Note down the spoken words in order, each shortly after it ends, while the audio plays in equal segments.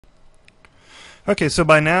Okay, so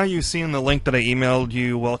by now you've seen the link that I emailed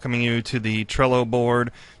you welcoming you to the Trello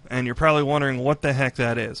board, and you're probably wondering what the heck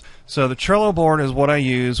that is. So the Trello board is what I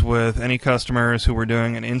use with any customers who we're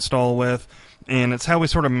doing an install with, and it's how we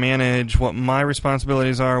sort of manage what my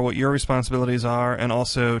responsibilities are, what your responsibilities are, and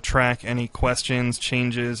also track any questions,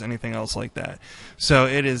 changes, anything else like that. So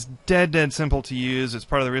it is dead simple to use. It's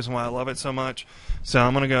part of the reason why I love it so much. So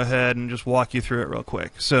I'm going to go ahead and just walk you through it real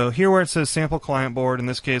quick. So here where it says sample client board, in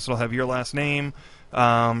this case it'll have your last name,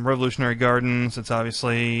 Revolutionary Gardens, it's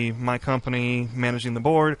obviously my company managing the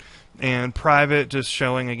board, and private, just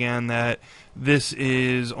showing again that this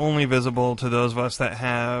is only visible to those of us that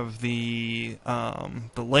have the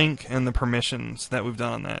link and the permissions that we've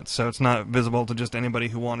done on that. So it's not visible to just anybody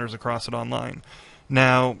who wanders across it online.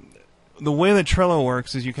 Now, the way that Trello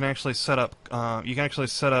works is you can actually set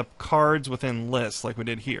up cards within lists like we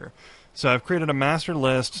did here. So I've created a master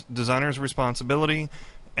list, designer's responsibility,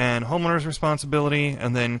 and homeowner's responsibility,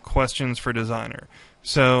 and then questions for designer.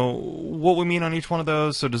 So what we mean on each one of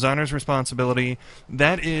those, so designer's responsibility,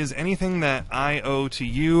 that is anything that I owe to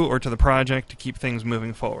you or to the project to keep things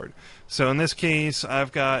moving forward. So in this case,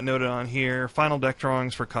 I've got noted on here, final deck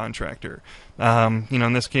drawings for contractor.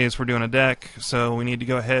 In this case, we're doing a deck, so we need to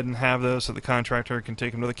go ahead and have those so the contractor can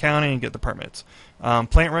take them to the county and get the permits.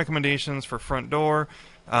 Plant recommendations for front door.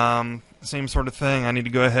 Same sort of thing. I need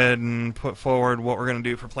to go ahead and put forward what we're going to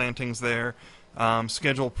do for plantings there.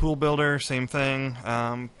 Schedule pool builder, same thing.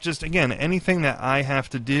 Just again, anything that I have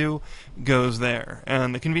to do goes there.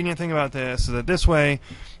 And the convenient thing about this is that this way,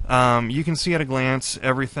 you can see at a glance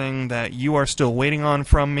everything that you are still waiting on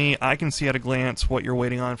from me. I can see at a glance what you're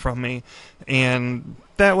waiting on from me, and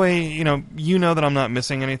that way, you know that I'm not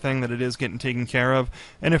missing anything, that it is getting taken care of.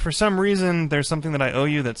 And if for some reason there's something that I owe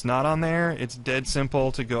you that's not on there, it's dead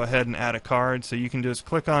simple to go ahead and add a card. So you can just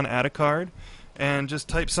click on add a card and just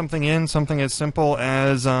type something in, something as simple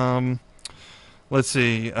as, let's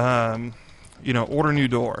see, order new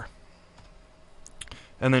door.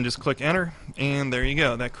 And then just click enter, and there you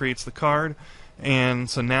go. That creates the card. And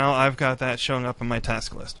so now I've got that showing up in my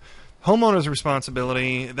task list. Homeowner's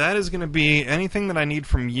responsibility, that is going to be anything that I need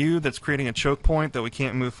from you that's creating a choke point that we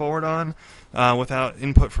can't move forward on without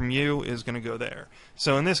input from you is going to go there.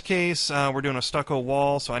 So in this case, we're doing a stucco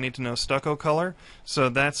wall, so I need to know stucco color. So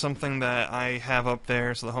that's something that I have up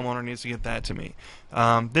there, so the homeowner needs to get that to me.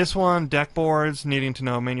 This one, deck boards, needing to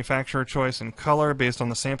know manufacturer choice and color based on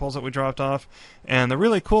the samples that we dropped off. And the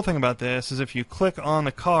really cool thing about this is if you click on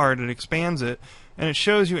the card, it expands it, and it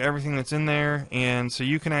shows you everything that's in there, and so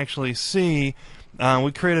you can actually see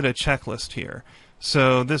we created a checklist here.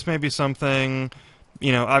 So this may be something,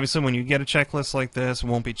 obviously when you get a checklist like this, it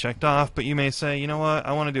won't be checked off, but you may say, you know what,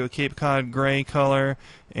 I want to do a Cape Cod gray color,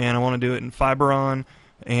 and I want to do it in Fiberon,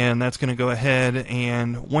 and that's going to go ahead,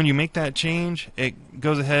 and when you make that change, it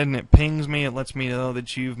goes ahead and it pings me, it lets me know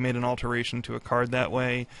that you've made an alteration to a card that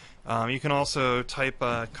way. You can also type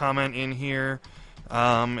a comment in here,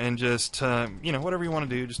 and just, whatever you want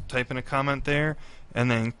to do, just type in a comment there, and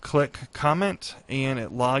then click comment, and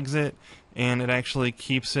it logs it, and it actually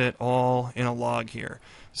keeps it all in a log here.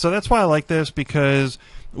 So that's why I like this, because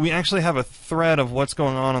we actually have a thread of what's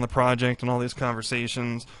going on the project and all these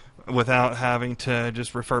conversations without having to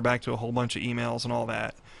just refer back to a whole bunch of emails and all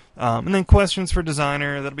that. And then questions for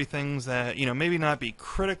designer, that'll be things that, maybe not be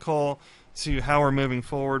critical to how we're moving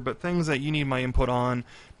forward, but things that you need my input on.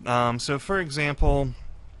 So for example,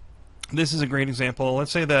 this is a great example.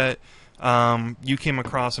 Let's say that you came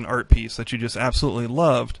across an art piece that you just absolutely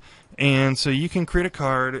loved, and so you can create a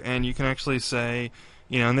card and you can actually say,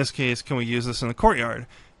 in this case, can we use this in the courtyard?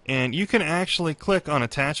 And you can actually click on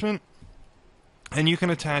attachment and you can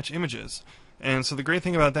attach images. And so the great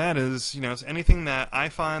thing about that is, it's anything that I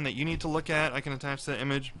find that you need to look at, I can attach that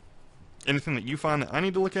image. Anything that you find that I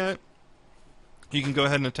need to look at, you can go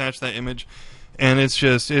ahead and attach that image, and it's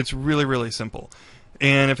really simple.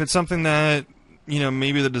 And if it's something that,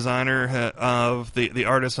 maybe the designer of the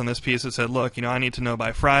artist on this piece has said, look, I need to know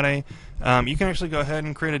by Friday, you can actually go ahead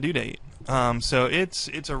and create a due date. So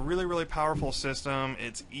it's a really powerful system.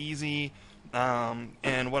 It's easy.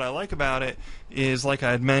 And what I like about it is, like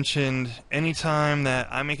I had mentioned, anytime that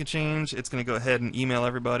I make a change, it's going to go ahead and email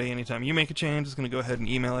everybody. Anytime you make a change, it's going to go ahead and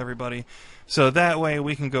email everybody. So that way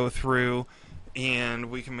we can go through and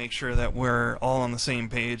we can make sure that we're all on the same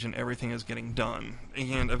page and everything is getting done.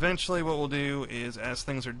 And eventually what we'll do is, as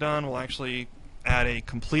things are done, we'll actually add a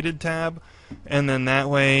completed tab, and then that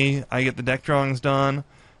way I get the deck drawings done,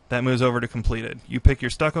 that moves over to completed. You pick your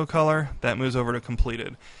stucco color, that moves over to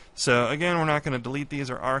completed. So again, we're not going to delete these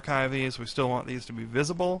or archive these, we still want these to be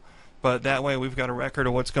visible. but that way we've got a record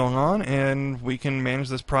of what's going on, and we can manage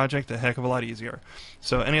this project a heck of a lot easier.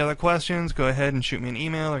 So any other questions, go ahead and shoot me an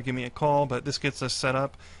email or give me a call, but this gets us set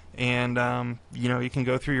up, and you can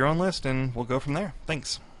go through your own list, and we'll go from there.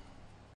 Thanks.